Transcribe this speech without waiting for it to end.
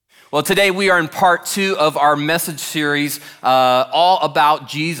Well, today we are in part 2 of our message series, all about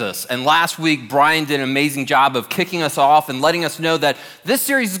Jesus. And last week, Brian did an amazing job of kicking us off and letting us know that this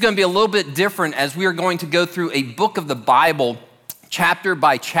series is going to be a little bit different as we are going to go through a book of the Bible, chapter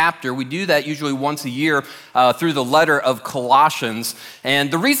by chapter. We do that usually once a year through the letter of Colossians. And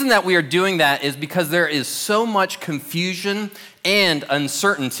the reason that we are doing that is because there is so much confusion and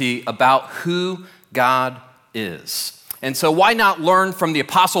uncertainty about who God is. And so why not learn from the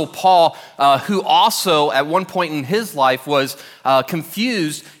Apostle Paul, who also at one point in his life was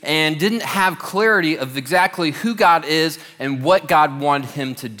confused and didn't have clarity of exactly who God is and what God wanted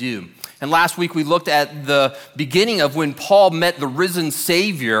him to do. And last week we looked at the beginning of when Paul met the risen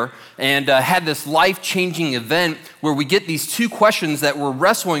Savior and had this life-changing event where we get these two questions that we're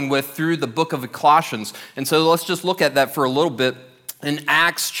wrestling with through the book of Colossians. And so let's just look at that for a little bit. In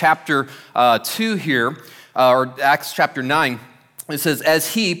Acts chapter 2 here, or Acts chapter 9, it says,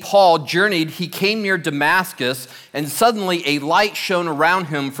 as he, Paul, journeyed, he came near Damascus, and suddenly a light shone around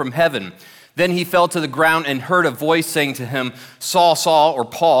him from heaven. Then he fell to the ground and heard a voice saying to him, Saul, Saul, or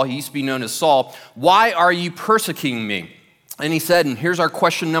Paul, he used to be known as Saul, why are you persecuting me? And he said, and here's our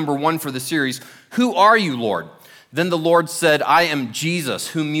question number 1 for the series, who are you, Lord? Then the Lord said, I am Jesus,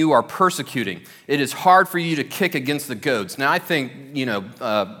 whom you are persecuting. It is hard for you to kick against the goads. Now, I think,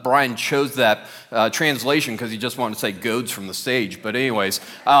 Brian chose that translation because he just wanted to say goads from the stage. But anyways,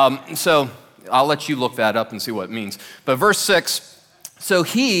 so I'll let you look that up and see what it means. But verse 6, so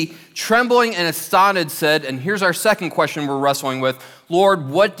he, trembling and astonished, said, and here's our second question we're wrestling with, Lord,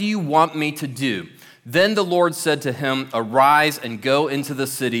 what do you want me to do? Then the Lord said to him, arise and go into the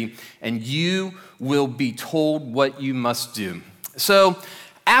city, and you will be told what you must do. So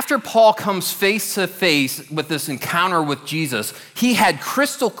after Paul comes face to face with this encounter with Jesus, he had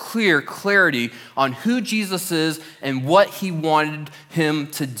crystal clear clarity on who Jesus is and what he wanted him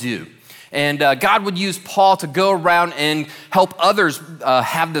to do. And God would use Paul to go around and help others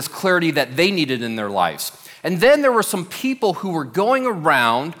have this clarity that they needed in their lives. And then there were some people who were going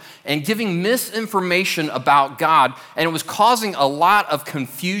around and giving misinformation about God, and it was causing a lot of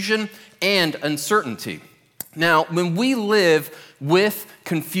confusion and uncertainty. Now, when we live with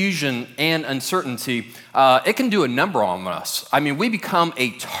confusion and uncertainty, it can do a number on us. I mean, we become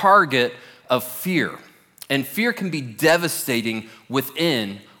a target of fear, and fear can be devastating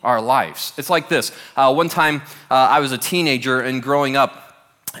within our lives. It's like this. One time, I was a teenager and growing up,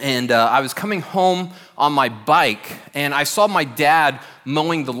 and I was coming home on my bike, and I saw my dad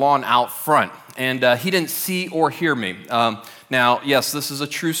mowing the lawn out front, and he didn't see or hear me. Now, yes, this is a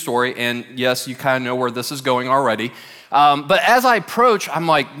true story, and yes, you kind of know where this is going already. But as I approach, I'm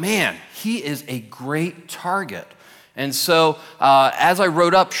like, man, he is a great target. And so as I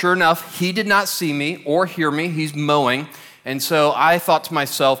rode up, sure enough, he did not see me or hear me. He's mowing. And so I thought to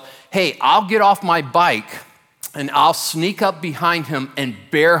myself, hey, I'll get off my bike and I'll sneak up behind him and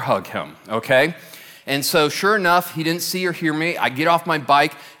bear hug him, okay? And so sure enough, he didn't see or hear me. I get off my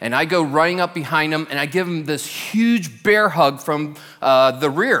bike and I go running up behind him and I give him this huge bear hug from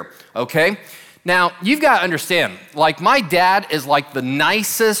the rear, okay? Now, you've got to understand, like my dad is like the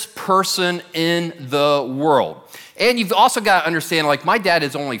nicest person in the world. And you've also got to understand, like my dad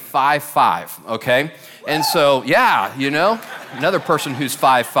is only 5'5", okay? And so, yeah, another person who's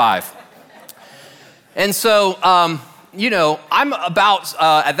 5'5". And so, I'm about,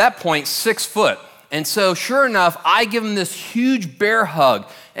 at that point, 6 foot. And so, sure enough, I give him this huge bear hug,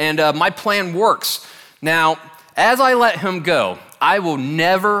 and my plan works. Now, as I let him go, I will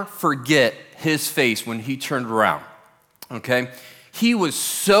never forget his face when he turned around, okay? He was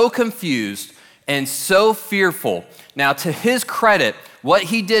so confused and so fearful. Now, to his credit, what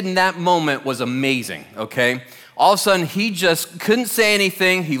he did in that moment was amazing, okay? All of a sudden, he just couldn't say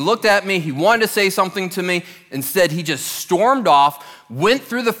anything. He looked at me. He wanted to say something to me. Instead, he just stormed off, went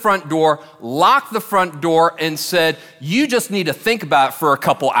through the front door, locked the front door, and said, you just need to think about it for a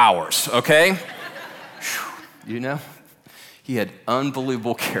couple hours, okay? He had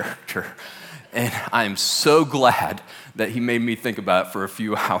unbelievable character. And I'm so glad that he made me think about it for a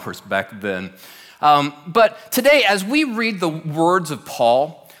few hours back then. But today, as we read the words of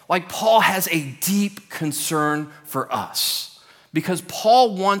Paul, like Paul has a deep concern for us because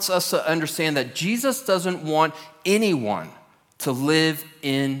Paul wants us to understand that Jesus doesn't want anyone to live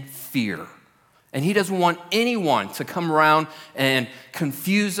in fear. And he doesn't want anyone to come around and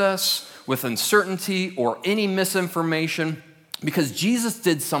confuse us with uncertainty or any misinformation because Jesus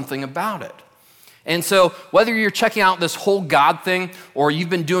did something about it. And so whether you're checking out this whole God thing or you've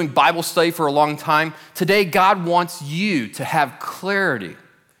been doing Bible study for a long time, today God wants you to have clarity.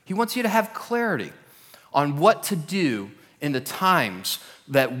 He wants you to have clarity on what to do in the times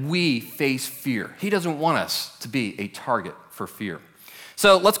that we face fear. He doesn't want us to be a target for fear.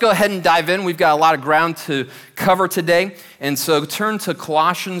 So let's go ahead and dive in. We've got a lot of ground to cover today. And so turn to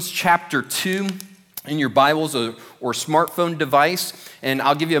Colossians chapter 2 in your Bibles or smartphone device, and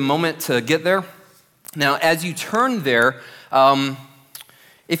I'll give you a moment to get there. Now, as you turn there,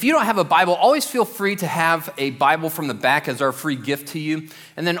 if you don't have a Bible, always feel free to have a Bible from the back as our free gift to you.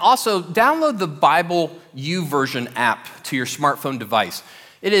 And then also download the Bible YouVersion app to your smartphone device.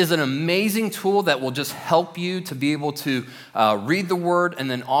 It is an amazing tool that will just help you to be able to read the word and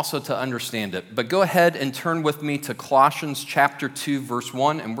then also to understand it. But go ahead and turn with me to Colossians chapter 2, verse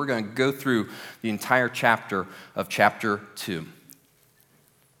 1, and we're going to go through the entire chapter of chapter 2.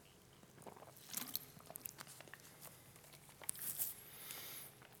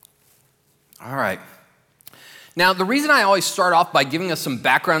 All right. Now, the reason I always start off by giving us some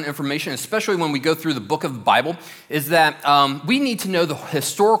background information, especially when we go through the book of the Bible, is that we need to know the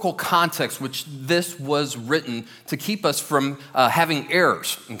historical context which this was written to keep us from having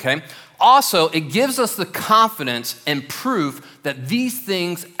errors, okay? Also, it gives us the confidence and proof that these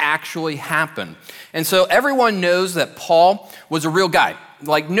things actually happen. And so everyone knows that Paul was a real guy.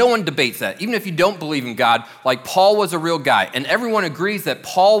 Like, no one debates that. Even if you don't believe in God, like, Paul was a real guy. And everyone agrees that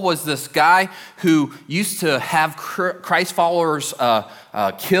Paul was this guy who used to have Christ followers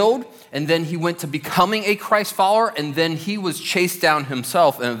killed, and then he went to becoming a Christ follower, and then he was chased down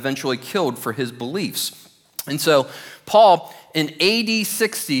himself and eventually killed for his beliefs. And so Paul, in AD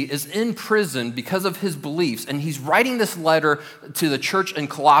 60, is in prison because of his beliefs, and he's writing this letter to the church in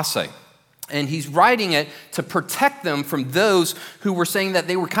Colossae. And he's writing it to protect them from those who were saying that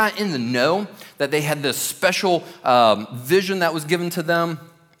they were kind of in the know, that they had this special vision that was given to them.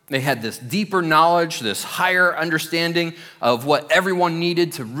 They had this deeper knowledge, this higher understanding of what everyone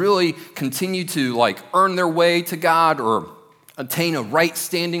needed to really continue to like earn their way to God or attain a right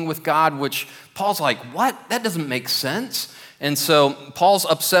standing with God, which Paul's like, what? That doesn't make sense. And so Paul's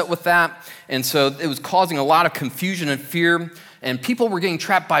upset with that. And so it was causing a lot of confusion and fear, and people were getting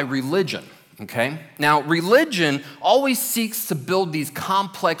trapped by religion. Okay? Now, religion always seeks to build these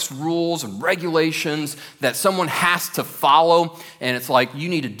complex rules and regulations that someone has to follow. And it's like, you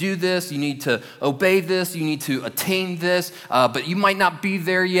need to do this, you need to obey this, you need to attain this, but you might not be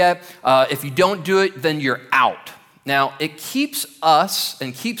there yet. If you don't do it, then you're out. Now, it keeps us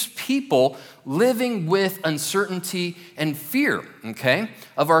and keeps people living with uncertainty and fear, okay,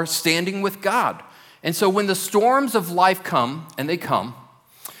 of our standing with God. And so when the storms of life come, and they come,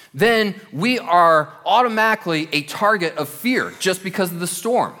 then we are automatically a target of fear just because of the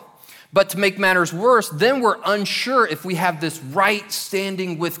storm. But to make matters worse, then we're unsure if we have this right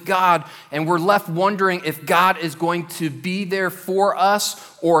standing with God, and we're left wondering if God is going to be there for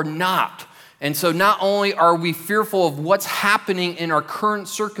us or not. And so not only are we fearful of what's happening in our current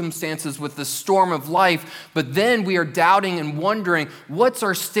circumstances with the storm of life, but then we are doubting and wondering, what's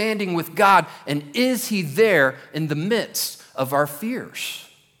our standing with God, and is He there in the midst of our fears?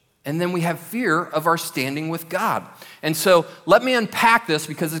 And then we have fear of our standing with God. And so let me unpack this,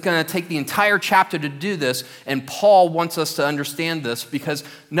 because it's going to take the entire chapter to do this, and Paul wants us to understand this because,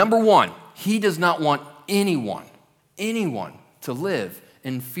 number one, he does not want anyone to live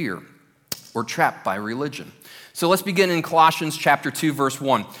in fear or trapped by religion. So let's begin in Colossians chapter 2, verse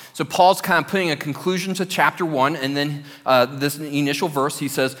 1. So Paul's kind of putting a conclusion to chapter 1, and then this initial verse, he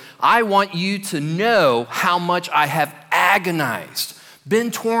says, I want you to know how much I have agonized,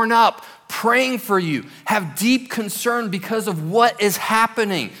 been torn up, praying for you, have deep concern because of what is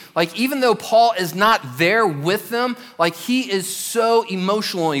happening. Like, even though Paul is not there with them, like, he is so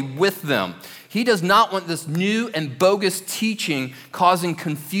emotionally with them. He does not want this new and bogus teaching causing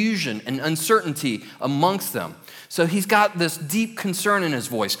confusion and uncertainty amongst them. So he's got this deep concern in his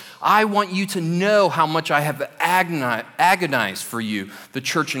voice. I want you to know how much I have agonized for you, the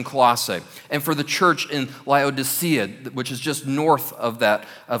church in Colossae, and for the church in Laodicea, which is just north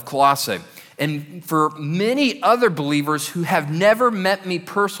of Colossae, and for many other believers who have never met me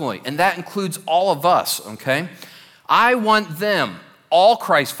personally, and that includes all of us, okay? I want them, all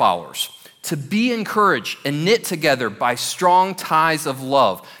Christ followers, to be encouraged and knit together by strong ties of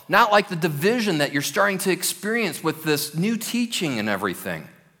love, not like the division that you're starting to experience with this new teaching and everything.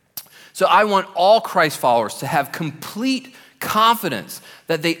 So I want all Christ followers to have complete confidence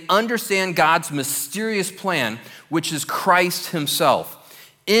that they understand God's mysterious plan, which is Christ Himself.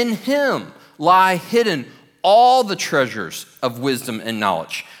 In Him lie hidden all the treasures of wisdom and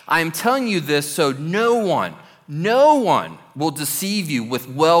knowledge. I am telling you this so no No one will deceive you with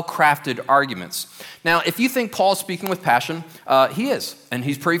well-crafted arguments. Now, if you think Paul's speaking with passion, he is, and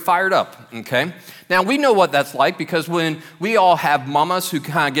he's pretty fired up, okay? Now, we know what that's like because when we all have mamas who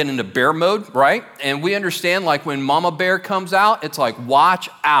kind of get into bear mode, right? And we understand, like, when mama bear comes out, it's like, watch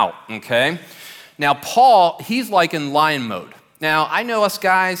out, okay? Now, Paul, he's like in lion mode. Now, I know us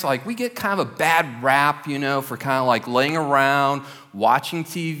guys, like, we get kind of a bad rap, for kind of like laying around, watching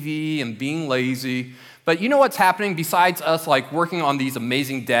TV, and being lazy. But you know what's happening besides us, like, working on these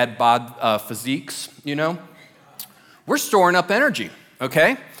amazing dad bod physiques, We're storing up energy,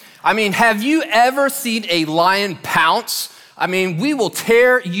 okay? I mean, have you ever seen a lion pounce? I mean, we will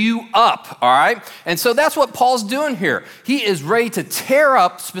tear you up, all right? And so that's what Paul's doing here. He is ready to tear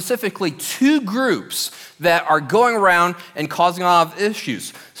up specifically two groups that are going around and causing a lot of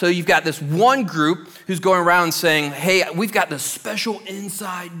issues. So you've got this one group who's going around saying, hey, we've got this special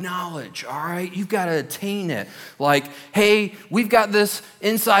inside knowledge, all right? You've got to attain it. Like, hey, we've got this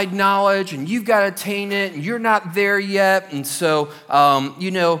inside knowledge and you've got to attain it and you're not there yet. And so,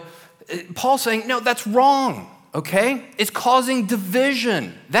 Paul's saying, no, that's wrong. Okay? It's causing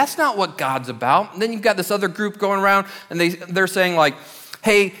division. That's not what God's about. And then you've got this other group going around and they're saying like,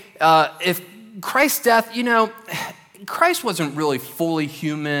 hey, if Christ's death, Christ wasn't really fully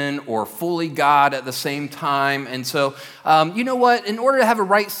human or fully God at the same time. And so, you know what? In order to have a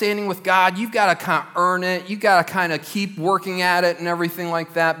right standing with God, you've got to kind of earn it. You've got to kind of keep working at it and everything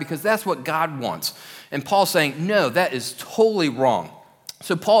like that because that's what God wants. And Paul's saying, no, that is totally wrong.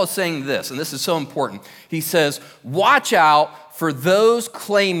 So Paul is saying this, and this is so important. He says, watch out for those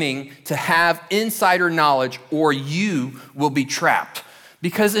claiming to have insider knowledge or you will be trapped.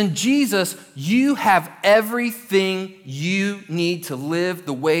 Because in Jesus, you have everything you need to live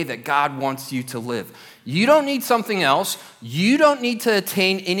the way that God wants you to live. You don't need something else. You don't need to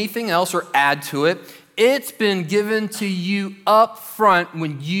attain anything else or add to it. It's been given to you up front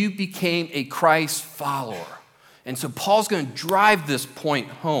when you became a Christ follower. And so Paul's going to drive this point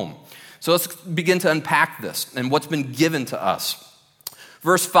home. So let's begin to unpack this and what's been given to us.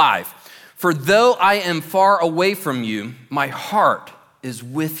 Verse 5, for though I am far away from you, my heart is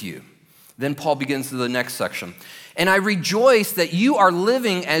with you. Then Paul begins to the next section. And I rejoice that you are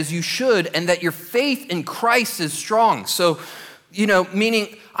living as you should and that your faith in Christ is strong. So,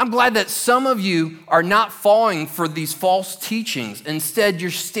 meaning I'm glad that some of you are not falling for these false teachings. Instead, you're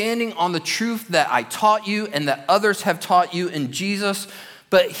standing on the truth that I taught you and that others have taught you in Jesus.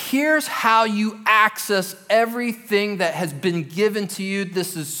 But here's how you access everything that has been given to you.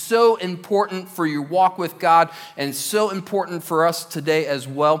 This is so important for your walk with God and so important for us today as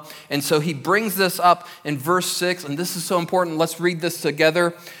well. And so he brings this up in verse 6, and this is so important. Let's read this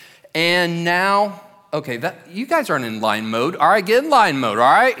together. And now, okay, you guys aren't in line mode. All right, get in line mode,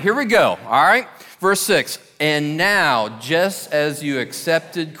 all right? Here we go, all right? Verse 6, and now, just as you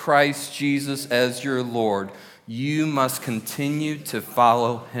accepted Christ Jesus as your Lord, you must continue to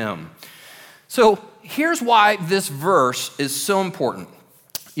follow him. So here's why this verse is so important.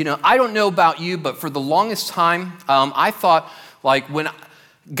 I don't know about you, but for the longest time, I thought like when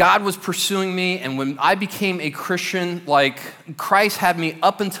God was pursuing me and when I became a Christian, like Christ had me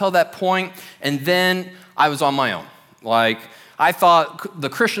up until that point, and then I was on my own. Like I thought the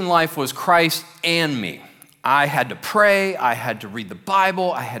Christian life was Christ and me. I had to pray, I had to read the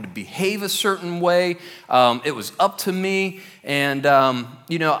Bible, I had to behave a certain way. It was up to me, and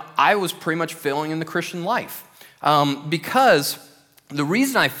I was pretty much failing in the Christian life. Because the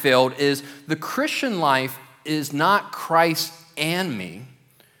reason I failed is the Christian life is not Christ and me,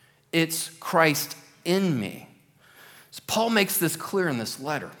 it's Christ in me. So Paul makes this clear in this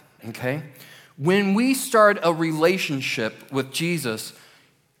letter, okay? When we start a relationship with Jesus,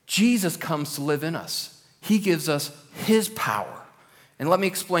 Jesus comes to live in us. He gives us his power. And let me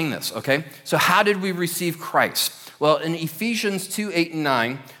explain this, okay? So how did we receive Christ? Well, in Ephesians 2, 8, and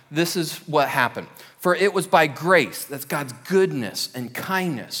 9, this is what happened. For it was by grace, that's God's goodness and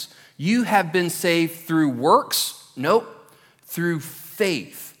kindness. You have been saved through works? Nope, through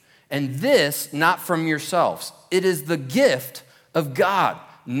faith. And this, not from yourselves. It is the gift of God,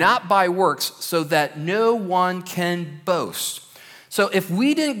 not by works, so that no one can boast. So if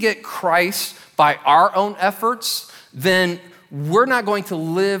we didn't get Christ by our own efforts, then we're not going to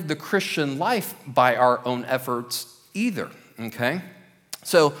live the Christian life by our own efforts either, okay?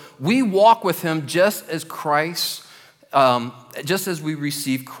 So we walk with him just as we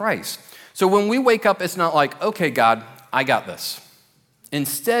receive Christ. So when we wake up, it's not like, okay, God, I got this.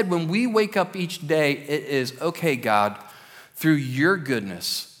 Instead, when we wake up each day, it is, okay, God, through your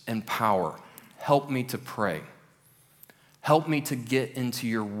goodness and power, help me to pray. Help me to get into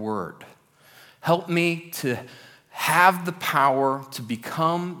your word. Help me to have the power to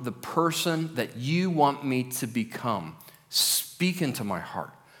become the person that you want me to become. Speak into my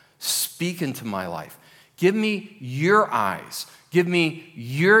heart. Speak into my life. Give me your eyes. Give me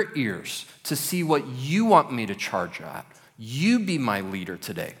your ears to see what you want me to charge at. You be my leader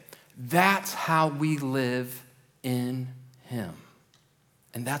today. That's how we live in him.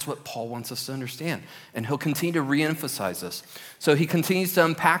 And that's what Paul wants us to understand. And he'll continue to reemphasize this. So he continues to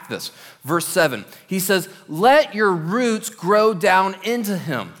unpack this. Verse 7, he says, let your roots grow down into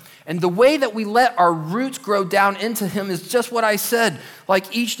him. And the way that we let our roots grow down into him is just what I said.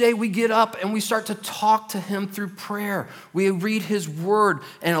 Like each day we get up and we start to talk to him through prayer. We read his word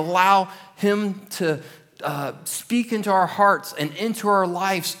and allow him to speak into our hearts and into our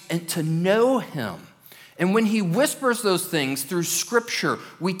lives and to know him. And when he whispers those things through scripture,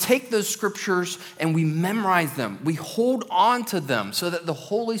 we take those scriptures and we memorize them. We hold on to them so that the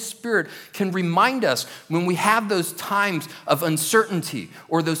Holy Spirit can remind us when we have those times of uncertainty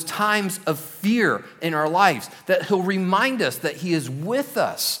or those times of fear in our lives, that he'll remind us that he is with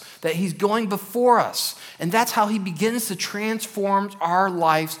us, that he's going before us. And that's how he begins to transform our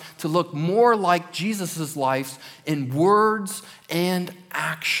lives to look more like Jesus' life in words and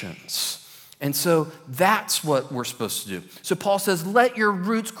actions. And so that's what we're supposed to do. So Paul says, let your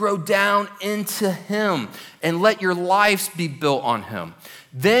roots grow down into him and let your lives be built on him.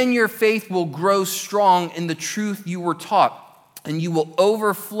 Then your faith will grow strong in the truth you were taught, and you will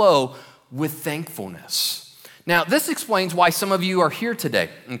overflow with thankfulness. Now, this explains why some of you are here today,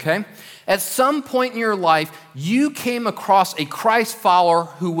 okay? At some point in your life, you came across a Christ follower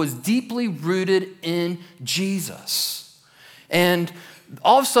who was deeply rooted in Jesus. And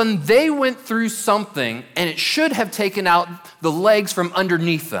all of a sudden, they went through something, and it should have taken out the legs from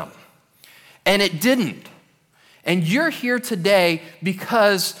underneath them. And it didn't. And you're here today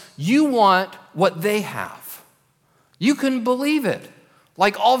because you want what they have. You can believe it.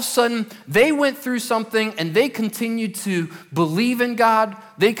 Like all of a sudden, they went through something, and they continued to believe in God.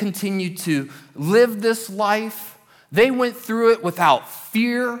 They continued to live this life. They went through it without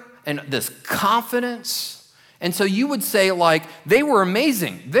fear and this confidence. And so you would say, like, they were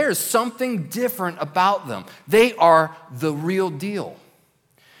amazing. There's something different about them. They are the real deal.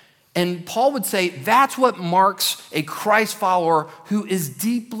 And Paul would say that's what marks a Christ follower who is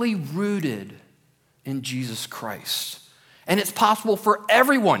deeply rooted in Jesus Christ. And it's possible for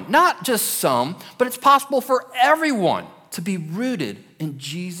everyone, not just some, but it's possible for everyone to be rooted in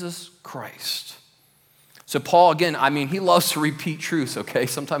Jesus Christ. So Paul, again, he loves to repeat truths, okay?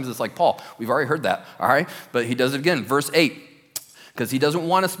 Sometimes it's like, Paul, we've already heard that, all right? But he does it again, verse 8, because he doesn't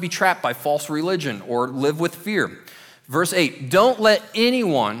want us to be trapped by false religion or live with fear. Verse 8, don't let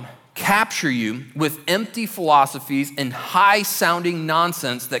anyone capture you with empty philosophies and high-sounding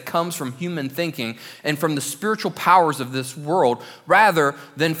nonsense that comes from human thinking and from the spiritual powers of this world rather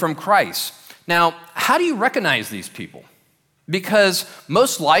than from Christ. Now, how do you recognize these people? Because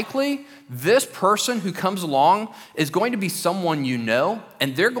most likely, this person who comes along is going to be someone you know,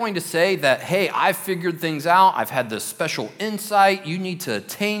 and they're going to say that, hey, I've figured things out. I've had this special insight. You need to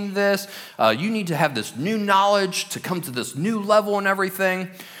attain this. You need to have this new knowledge to come to this new level and everything.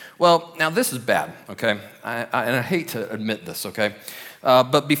 Well, now this is bad, okay? And I hate to admit this, okay?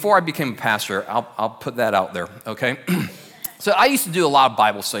 But before I became a pastor, I'll put that out there, okay? So I used to do a lot of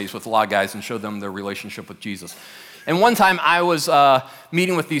Bible studies with a lot of guys and show them their relationship with Jesus. And one time I was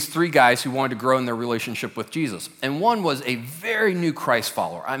meeting with these three guys who wanted to grow in their relationship with Jesus. And one was a very new Christ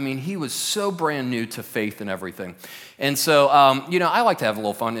follower. He was so brand new to faith and everything. And so, I like to have a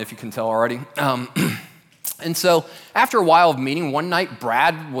little fun, if you can tell already. And so after a while of meeting, one night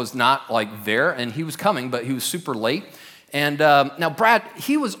Brad was not there, and he was coming, but he was super late. And now Brad,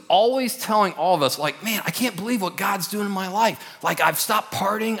 he was always telling all of us, man, I can't believe what God's doing in my life. I've stopped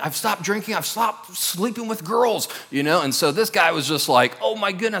partying, I've stopped drinking, I've stopped sleeping with girls, And so this guy was just like, oh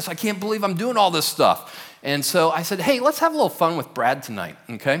my goodness, I can't believe I'm doing all this stuff. And so I said, hey, let's have a little fun with Brad tonight,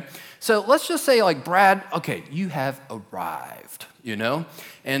 okay? So let's just say Brad, okay, you have arrived,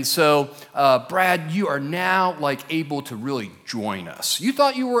 And so, Brad, you are now able to really join us. You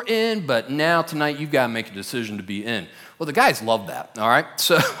thought you were in, but now tonight you've got to make a decision to be in. Well, the guys love that, all right?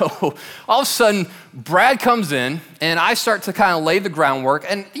 So all of a sudden, Brad comes in, and I start to kind of lay the groundwork.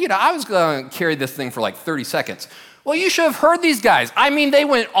 And, I was going to carry this thing for 30 seconds. Well, you should have heard these guys. They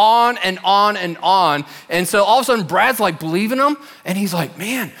went on and on and on. And so all of a sudden, Brad's believing them. And he's like,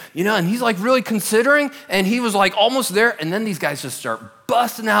 man, and he's really considering. And he was almost there. And then these guys just start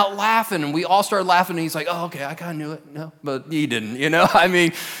busting out laughing. And we all started laughing. And he's like, oh, okay, I kind of knew it. No, but he didn't,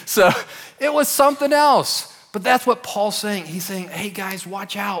 So it was something else. But that's what Paul's saying. He's saying, hey guys,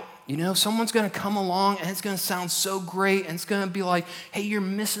 watch out. Someone's going to come along and it's going to sound so great. And it's going to be like, hey, you're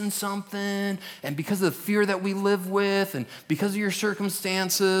missing something. And because of the fear that we live with and because of your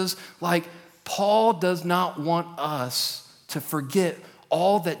circumstances, like Paul does not want us to forget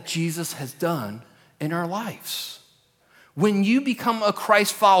all that Jesus has done in our lives. When you become a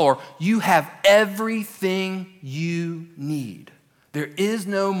Christ follower, you have everything you need. There is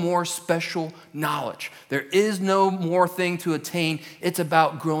no more special knowledge. There is no more thing to attain. It's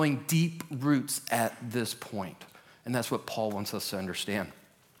about growing deep roots at this point. And that's what Paul wants us to understand.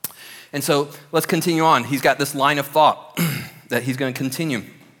 And so let's continue on. He's got this line of thought that he's going to continue.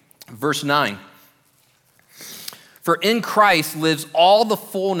 Verse 9. For in Christ lives all the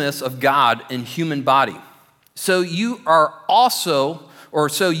fullness of God in human body. So you also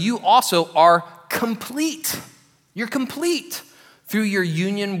are complete. You're complete through your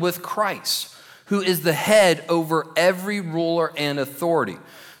union with Christ, who is the head over every ruler and authority.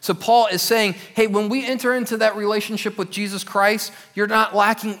 So Paul is saying, hey, when we enter into that relationship with Jesus Christ, you're not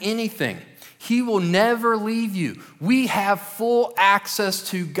lacking anything. He will never leave you. We have full access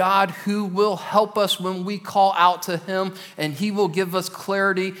to God who will help us when we call out to him, and he will give us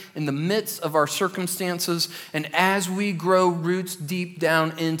clarity in the midst of our circumstances. And as we grow roots deep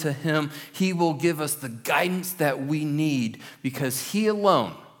down into him, he will give us the guidance that we need because he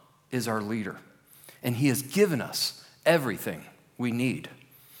alone is our leader. And he has given us everything we need.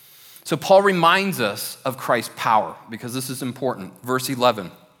 So Paul reminds us of Christ's power because this is important. Verse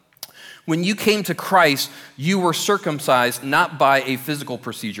 11. When you came to Christ, you were circumcised not by a physical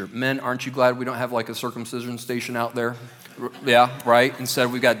procedure. Men, aren't you glad we don't have like a circumcision station out there? Yeah, right?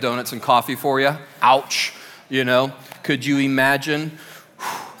 Instead, we've got donuts and coffee for you. Ouch, Could you imagine?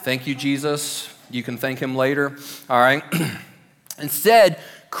 Thank you, Jesus. You can thank him later. All right. Instead,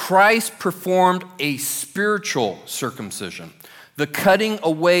 Christ performed a spiritual circumcision, the cutting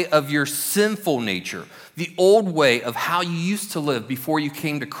away of your sinful nature, the old way of how you used to live before you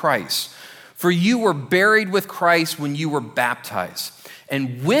came to Christ. For you were buried with Christ when you were baptized.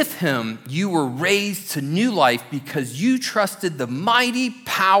 And with him, you were raised to new life because you trusted the mighty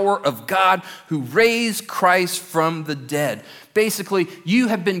power of God who raised Christ from the dead. Basically, you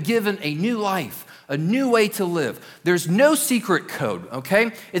have been given a new life, a new way to live. There's no secret code,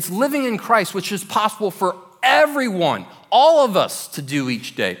 okay? It's living in Christ, which is possible for everyone, all of us to do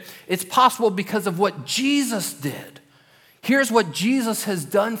each day. It's possible because of what Jesus did. Here's what Jesus has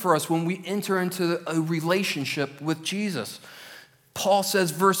done for us when we enter into a relationship with Jesus. Paul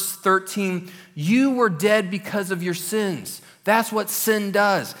says, verse 13, you were dead because of your sins. That's what sin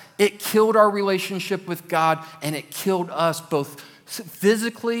does. It killed our relationship with God, and it killed us both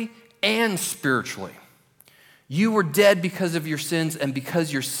physically and spiritually. You were dead because of your sins and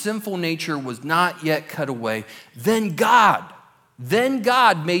because your sinful nature was not yet cut away. Then God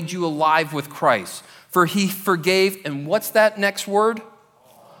made you alive with Christ, for he forgave, and what's that next word?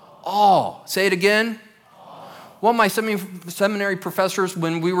 All. Say it again. One of my seminary professors,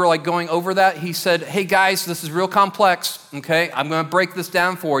 when we were like going over that, he said, hey guys, this is real complex, okay? I'm gonna break this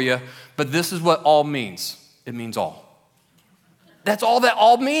down for you, but this is what all means. It means all. That's all that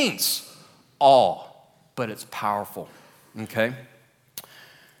all means. All. But it's powerful, okay?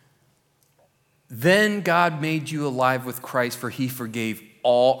 Then God made you alive with Christ, for he forgave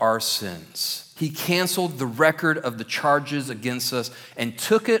all our sins. He canceled the record of the charges against us and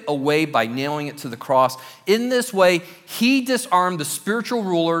took it away by nailing it to the cross. In this way, he disarmed the spiritual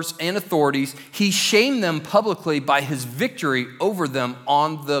rulers and authorities. He shamed them publicly by his victory over them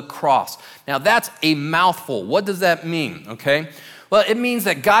on the cross. Now that's a mouthful. What does that mean, okay? Well, it means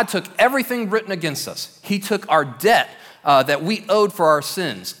that God took everything written against us. He took our debt that we owed for our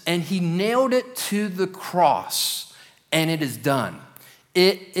sins, and he nailed it to the cross, and it is done.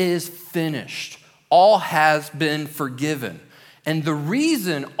 It is finished. All has been forgiven. And the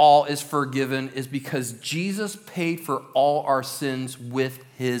reason all is forgiven is because Jesus paid for all our sins with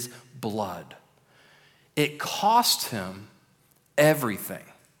his blood. It cost him everything.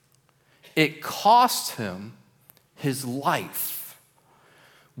 It cost him his life.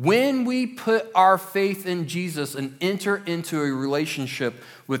 When we put our faith in Jesus and enter into a relationship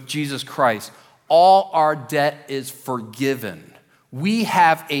with Jesus Christ, all our debt is forgiven. We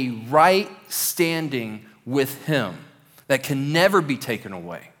have a right standing with him that can never be taken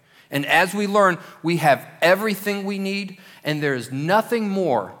away. And as we learn, we have everything we need, and there is nothing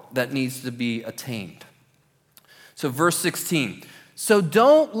more that needs to be attained. So verse 16, so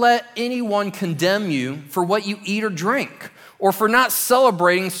don't let anyone condemn you for what you eat or drink, or for not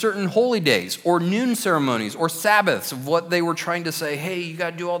celebrating certain holy days, or noon ceremonies, or Sabbaths of what they were trying to say, hey, you got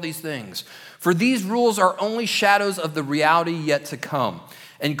to do all these things. For these rules are only shadows of the reality yet to come.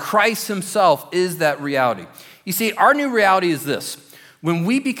 And Christ himself is that reality. You see, our new reality is this. When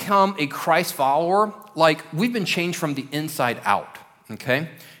we become a Christ follower, like we've been changed from the inside out, okay?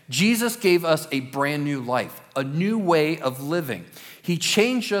 Jesus gave us a brand new life, a new way of living. He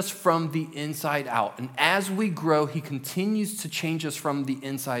changed us from the inside out. And as we grow, he continues to change us from the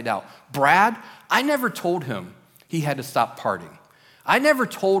inside out. Brad, I never told him he had to stop partying. I never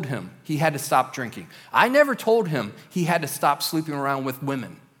told him he had to stop drinking. I never told him he had to stop sleeping around with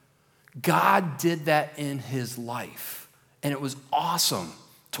women. God did that in his life, and it was awesome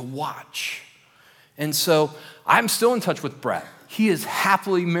to watch. And so I'm still in touch with Brad. He is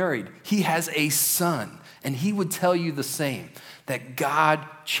happily married. He has a son, and he would tell you the same, that God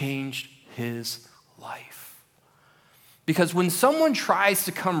changed his life. Because when someone tries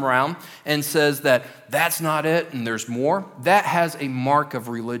to come around and says that that's not it and there's more, that has a mark of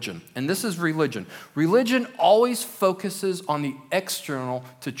religion. And this is religion. Religion always focuses on the external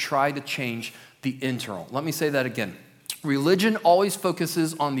to try to change the internal. Let me say that again. Religion always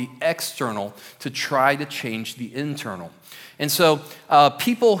focuses on the external to try to change the internal. And so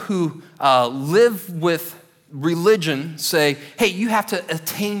people who live with religion say, hey, you have to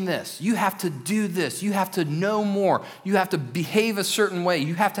attain this. You have to do this. You have to know more. You have to behave a certain way.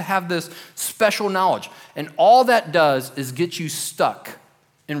 You have to have this special knowledge. And all that does is get you stuck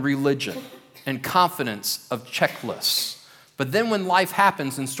in religion and confidence of checklists. But then when life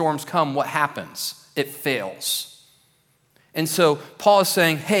happens and storms come, what happens? It fails. And so Paul is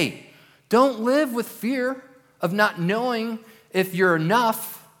saying, hey, don't live with fear of not knowing if you're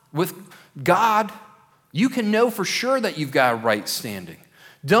enough with God. You can know for sure that you've got a right standing.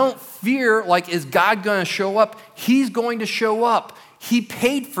 Don't fear, like, is God going to show up? He's going to show up. He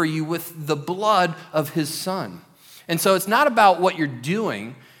paid for you with the blood of his son. And so it's not about what you're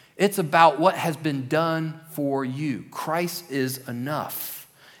doing. It's about what has been done for you. Christ is enough.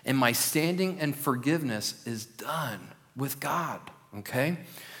 And my standing and forgiveness is done with God, okay?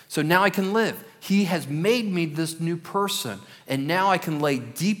 So now I can live. He has made me this new person, and now I can lay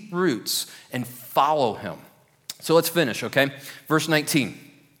deep roots and follow him. So let's finish, okay? Verse 19.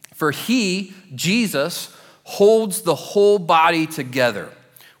 For he, Jesus, holds the whole body together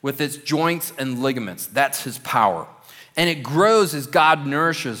with its joints and ligaments. That's his power. And it grows as God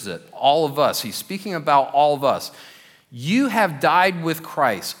nourishes it, all of us. He's speaking about all of us. You have died with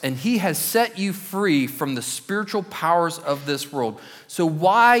Christ, and he has set you free from the spiritual powers of this world. So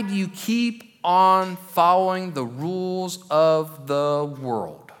why do you keep on following the rules of the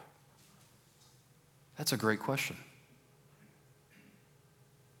world? That's a great question.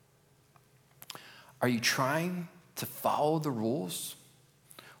 Are you trying to follow the rules,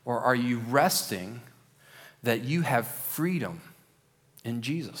 or are you resting that you have freedom in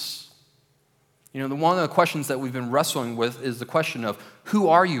Jesus? You know, one of the questions that we've been wrestling with is the question of, who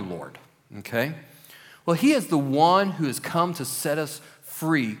are you, Lord? Okay? Well, he is the one who has come to set us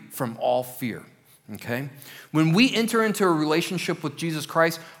free from all fear. Okay? When we enter into a relationship with Jesus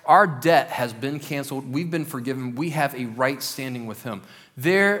Christ, our debt has been canceled. We've been forgiven. We have a right standing with him.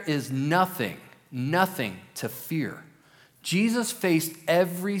 There is nothing to fear. Jesus faced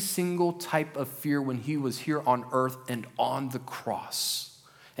every single type of fear when he was here on earth and on the cross.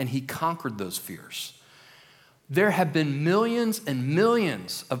 And he conquered those fears. There have been millions and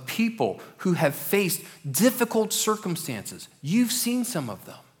millions of people who have faced difficult circumstances. You've seen some of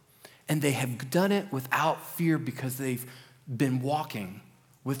them. And they have done it without fear because they've been walking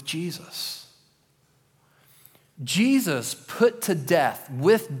with Jesus. Jesus put to death,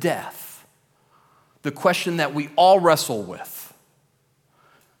 with death, the question that we all wrestle with.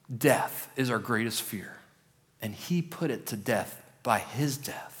 Death is our greatest fear. And he put it to death by his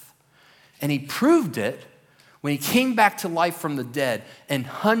death. And he proved it when he came back to life from the dead, and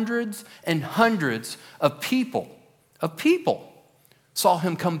hundreds of people saw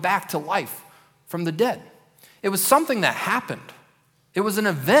him come back to life from the dead. It was something that happened. It was an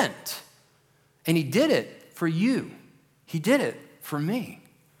event. And he did it for you. He did it for me.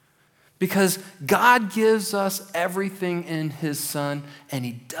 Because God gives us everything in his son, and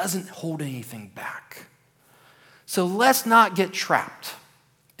he doesn't hold anything back. So let's not get trapped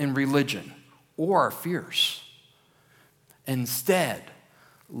in religion or our fears. Instead,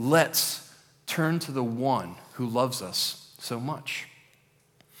 let's turn to the one who loves us so much.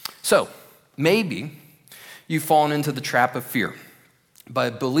 So maybe you've fallen into the trap of fear by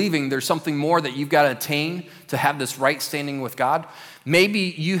believing there's something more that you've got to attain to have this right standing with God. Maybe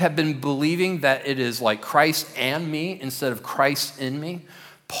you have been believing that it is like Christ and me instead of Christ in me.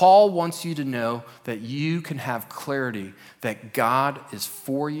 Paul wants you to know that you can have clarity that God is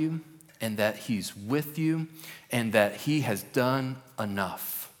for you and that he's with you and that he has done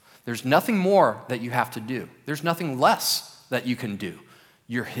enough. There's nothing more that you have to do. There's nothing less that you can do.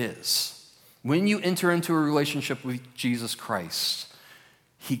 You're his. When you enter into a relationship with Jesus Christ,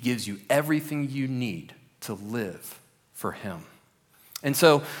 he gives you everything you need to live for him. And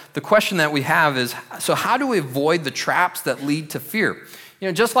so the question that we have is, so how do we avoid the traps that lead to fear?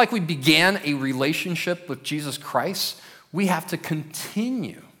 Just like we began a relationship with Jesus Christ, we have to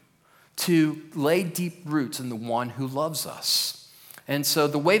continue to lay deep roots in the one who loves us. And so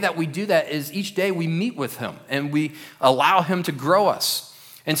the way that we do that is each day we meet with him and we allow him to grow us.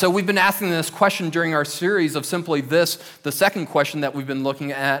 And so we've been asking this question during our series of simply this. The second question that we've been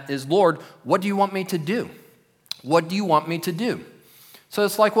looking at is, Lord, what do you want me to do? What do you want me to do? So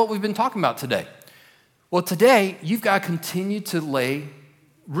it's like what we've been talking about today. Well, today, you've got to continue to lay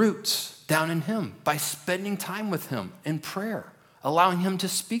roots down in him by spending time with him in prayer, allowing him to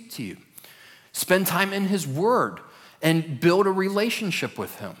speak to you. Spend time in his word and build a relationship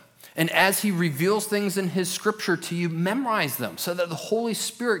with him. And as he reveals things in his scripture to you, memorize them so that the Holy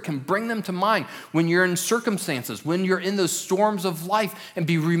Spirit can bring them to mind when you're in circumstances, when you're in those storms of life, and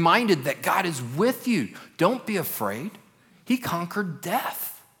be reminded that God is with you. Don't be afraid. He conquered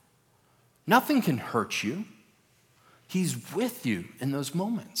death. Nothing can hurt you. He's with you in those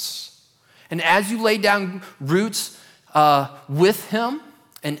moments. And as you lay down roots with him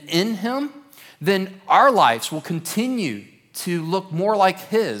and in him, then our lives will continue to look more like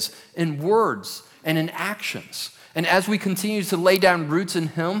his in words and in actions. And as we continue to lay down roots in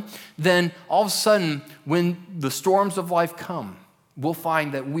him, then all of a sudden, when the storms of life come, we'll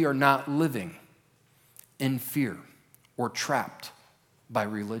find that we are not living in fear or trapped by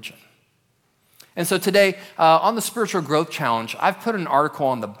religion. And so today, on the Spiritual Growth Challenge, I've put an article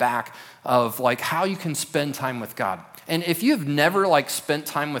on the back of how you can spend time with God. And if you've never spent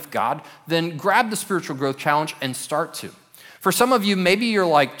time with God, then grab the Spiritual Growth Challenge and start to. For some of you, maybe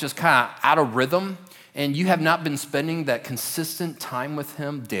you're just kind of out of rhythm and you have not been spending that consistent time with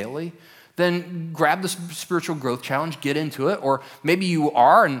him daily, then grab the Spiritual Growth Challenge, get into it. Or maybe you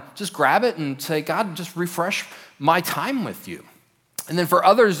are and just grab it and say, God, just refresh my time with you. And then for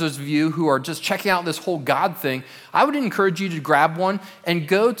others of you who are just checking out this whole God thing, I would encourage you to grab one and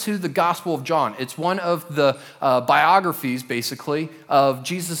go to the Gospel of John. It's one of the biographies, basically, of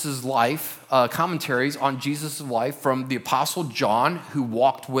Jesus' life, commentaries on Jesus' life from the Apostle John, who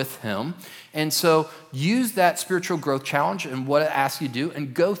walked with him. And so use that Spiritual Growth Challenge and what it asks you to do,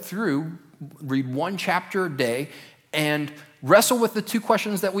 and go through, read one chapter a day, and wrestle with the two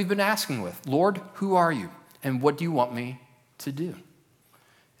questions that we've been asking with. Lord, who are you? And what do you want me to do?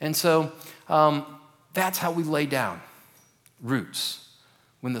 And so that's how we lay down roots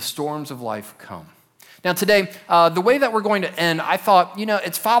when the storms of life come. Now today, the way that we're going to end, I thought,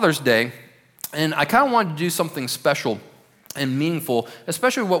 it's Father's Day, and I kind of wanted to do something special and meaningful,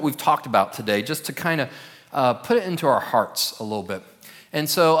 especially what we've talked about today, just to kind of put it into our hearts a little bit. And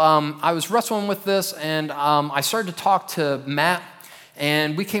so I was wrestling with this, and I started to talk to Matt,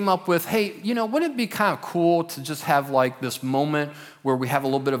 and we came up with, hey, wouldn't it be kind of cool to just have this moment where we have a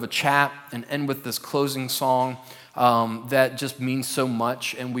little bit of a chat and end with this closing song that just means so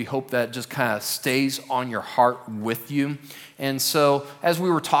much, and we hope that just kind of stays on your heart with you. And so as we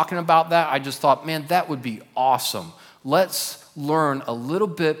were talking about that, I just thought, man, that would be awesome. Let's learn a little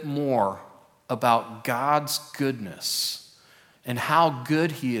bit more about God's goodness and how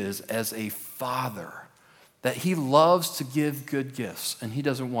good he is as a father, that he loves to give good gifts, and he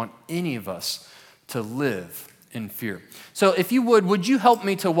doesn't want any of us to live in fear. So if you would you help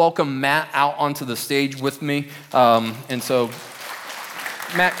me to welcome Matt out onto the stage with me? And so,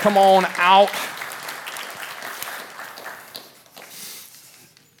 Matt, come on out.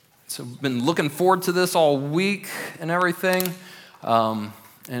 So I've been looking forward to this all week and everything, and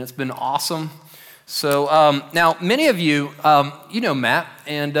it's been awesome. So now, many of you, know Matt,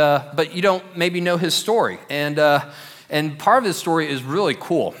 and but you don't maybe know his story, and part of his story is really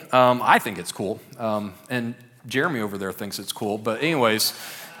cool. I think it's cool, and Jeremy over there thinks it's cool. But anyways,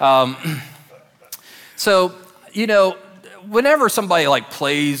 so whenever somebody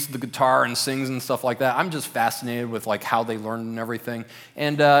plays the guitar and sings and stuff like that, I'm just fascinated with how they learn and everything.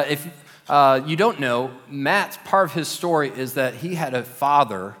 And if you don't know, Matt's part of his story is that he had a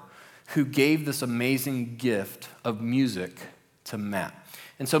father who gave this amazing gift of music to Matt.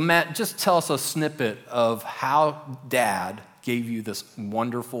 And so Matt, just tell us a snippet of how Dad gave you this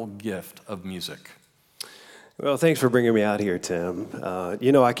wonderful gift of music. Well, thanks for bringing me out here, Tim.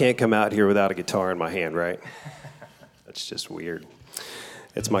 I can't come out here without a guitar in my hand, right? That's just weird.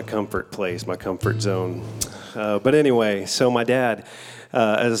 It's my comfort place, my comfort zone. But anyway, so my dad,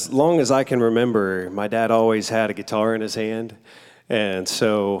 as long as I can remember, my dad always had a guitar in his hand. And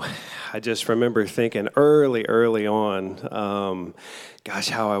so I just remember thinking early on, gosh,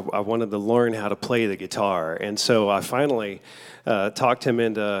 how I wanted to learn how to play the guitar. And so I finally talked him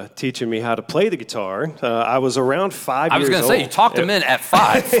into teaching me how to play the guitar. I was around 5 years old. I was going to say, you talked him in at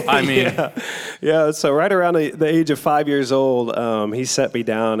 5. I mean. Yeah, so right around the age of 5 years old, he set me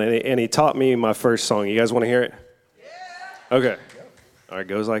down and he taught me my first song. You guys want to hear it? Yeah. Okay. All right, it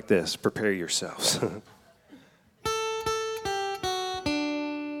goes like this. Prepare yourselves.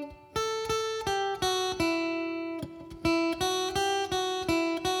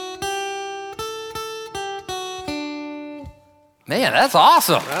 Man, that's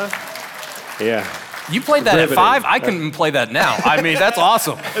awesome. Yeah. You played that Riveting. at 5? I couldn't play that now. I mean, that's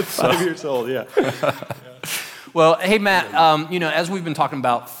awesome. At 5 years old, yeah. Well, hey, Matt, as we've been talking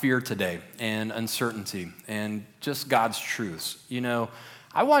about fear today and uncertainty and just God's truths,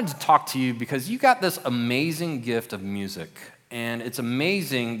 I wanted to talk to you because you got this amazing gift of music. And it's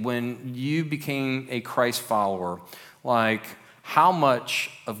amazing when you became a Christ follower, like how much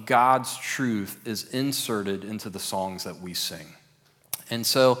of God's truth is inserted into the songs that we sing. And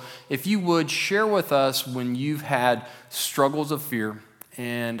so if you would share with us when you've had struggles of fear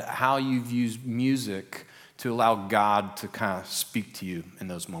and how you've used music to allow God to kind of speak to you in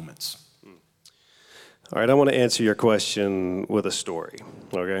those moments. All right, I want to answer your question with a story,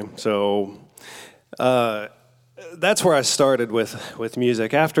 okay? So that's where I started with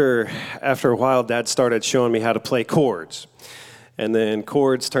music. After a while, Dad started showing me how to play chords. And then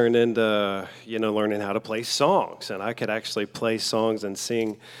chords turned into, learning how to play songs. And I could actually play songs and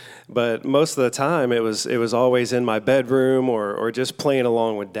sing. But most of the time, it was always in my bedroom or just playing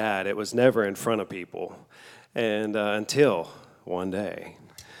along with Dad. It was never in front of people. And until one day.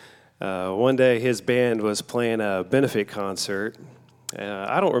 One day, his band was playing a benefit concert.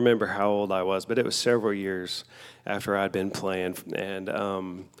 I don't remember how old I was, but it was several years after I'd been playing. And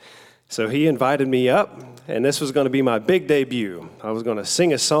so he invited me up, and this was going to be my big debut. I was going to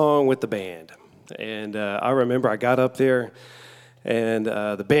sing a song with the band. And I remember I got up there, and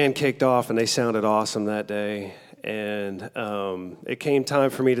the band kicked off, and they sounded awesome that day. And it came time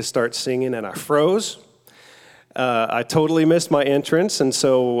for me to start singing, and I froze. I totally missed my entrance, and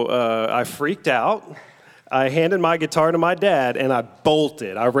so I freaked out. I handed my guitar to my dad, and I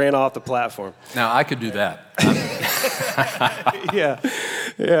bolted. I ran off the platform. Now, I could do that. Yeah.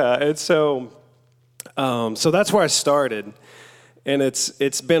 And so that's where I started, and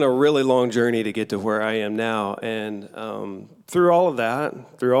it's been a really long journey to get to where I am now. And through all of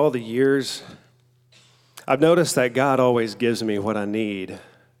that, through all the years, I've noticed that God always gives me what I need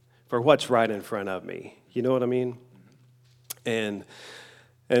for what's right in front of me. You know what I mean? And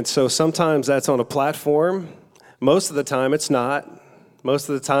so sometimes that's on a platform. Most of the time it's not. Most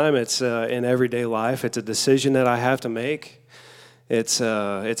of the time it's in everyday life. It's a decision that I have to make. It's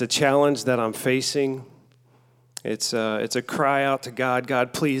a challenge that I'm facing. It's a cry out to God.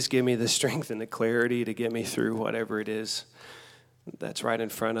 God, please give me the strength and the clarity to get me through whatever it is that's right in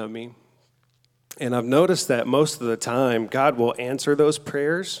front of me. And I've noticed that most of the time God will answer those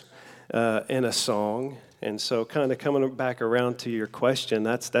prayers in a song. And so kind of coming back around to your question,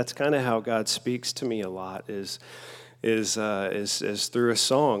 that's kind of how God speaks to me a lot is through a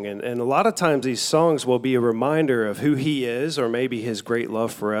song. And a lot of times these songs will be a reminder of who he is, or maybe his great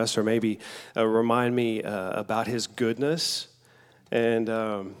love for us, or maybe remind me about his goodness. And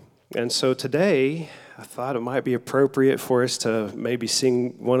so today, I thought it might be appropriate for us to maybe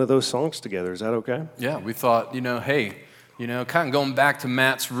sing one of those songs together. Is that okay? Yeah, we thought, kind of going back to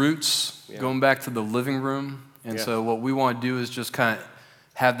Matt's roots, going back to the living room. And so what we want to do is just kind of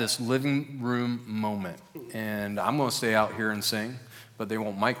have this living room moment. And I'm going to stay out here and sing, but they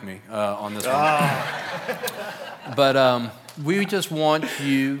won't mic me on this one. But we just want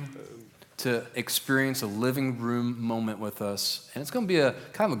you to experience a living room moment with us. And it's going to be a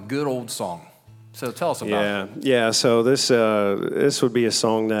kind of a good old song. So tell us about it. Yeah. So this would be a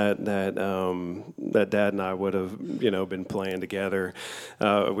song that Dad and I would have been playing together.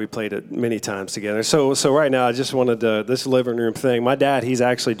 We played it many times together. So right now I just wanted this living room thing. My dad, he's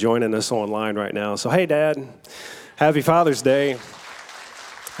actually joining us online right now. So hey, Dad, happy Father's Day.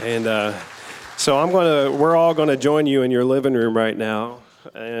 And so we're all gonna join you in your living room right now.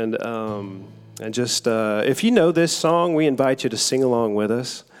 And just if you know this song, we invite you to sing along with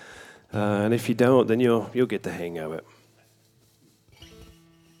us. And if you don't, then you'll get the hang of it.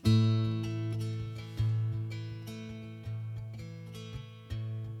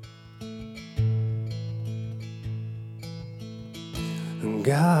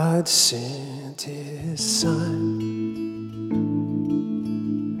 God sent his son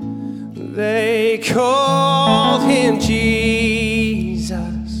They called him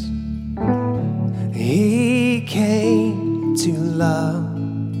Jesus. He came to love,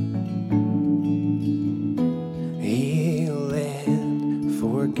 heal and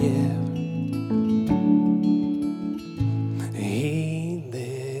forgive. He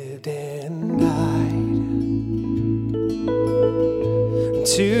lived and died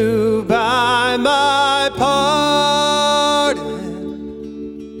to buy my pardon.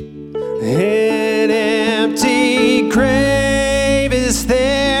 An empty grave is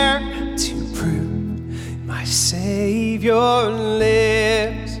there to prove my Savior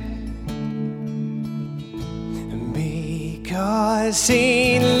lives. Because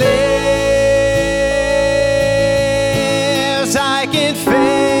he lives, I can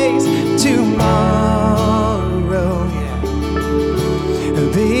face tomorrow, yeah.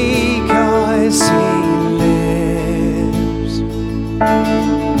 Because he lives,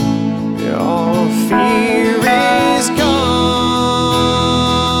 all fear is gone.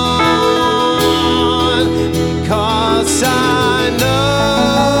 Because I know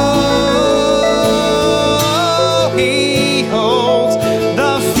he holds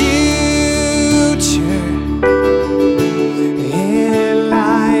the future, and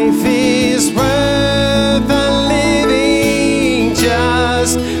life is worth the living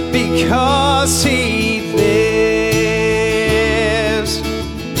just because he lives.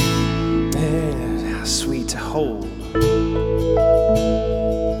 Man, how sweet to hold.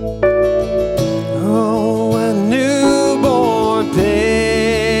 Oh, a newborn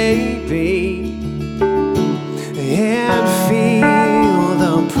baby, and feel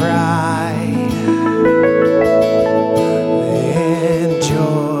the pride and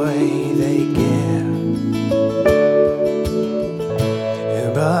joy they give.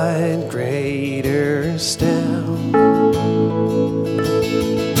 But greater still,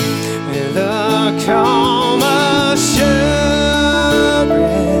 the calm assurance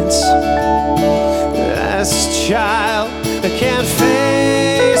as a child can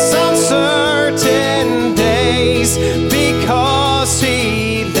face uncertain days because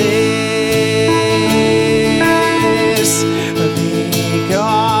he lives.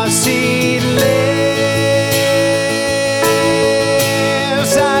 Because he lives,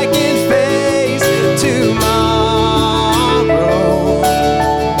 I can face tomorrow.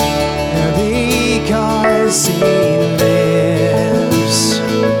 Because he lives,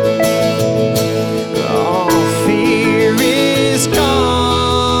 all fear is gone.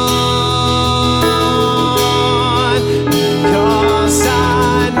 Because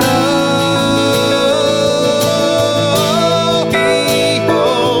I know he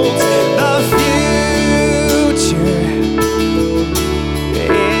holds the future,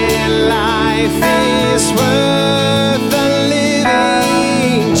 and life is worth the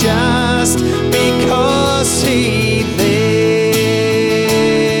living just because he lives.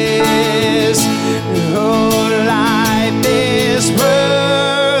 Oh, life is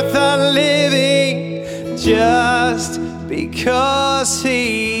worth the living just because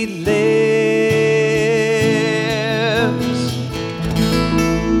he lives.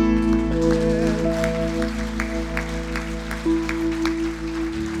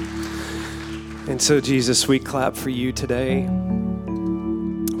 And so, Jesus, we clap for you today.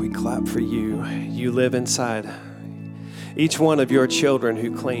 We clap for you. You live inside each one of your children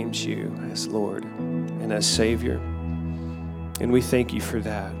who claims you as Lord and as Savior. And we thank you for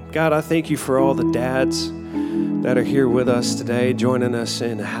that. God, I thank you for all the dads that are here with us today, joining us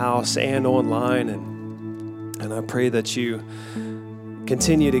in the house and online. And I pray that you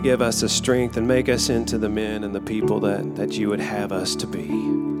continue to give us the strength and make us into the men and the people that you would have us to be.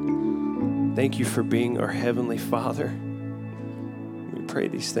 Thank you for being our Heavenly Father. We pray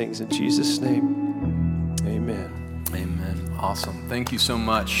these things in Jesus' name. Amen. Amen. Awesome. Thank you so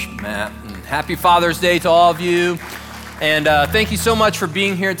much, Matt. And happy Father's Day to all of you. And thank you so much for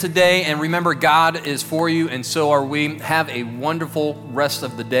being here today. And remember, God is for you, and so are we. Have a wonderful rest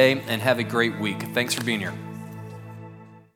of the day, and have a great week. Thanks for being here.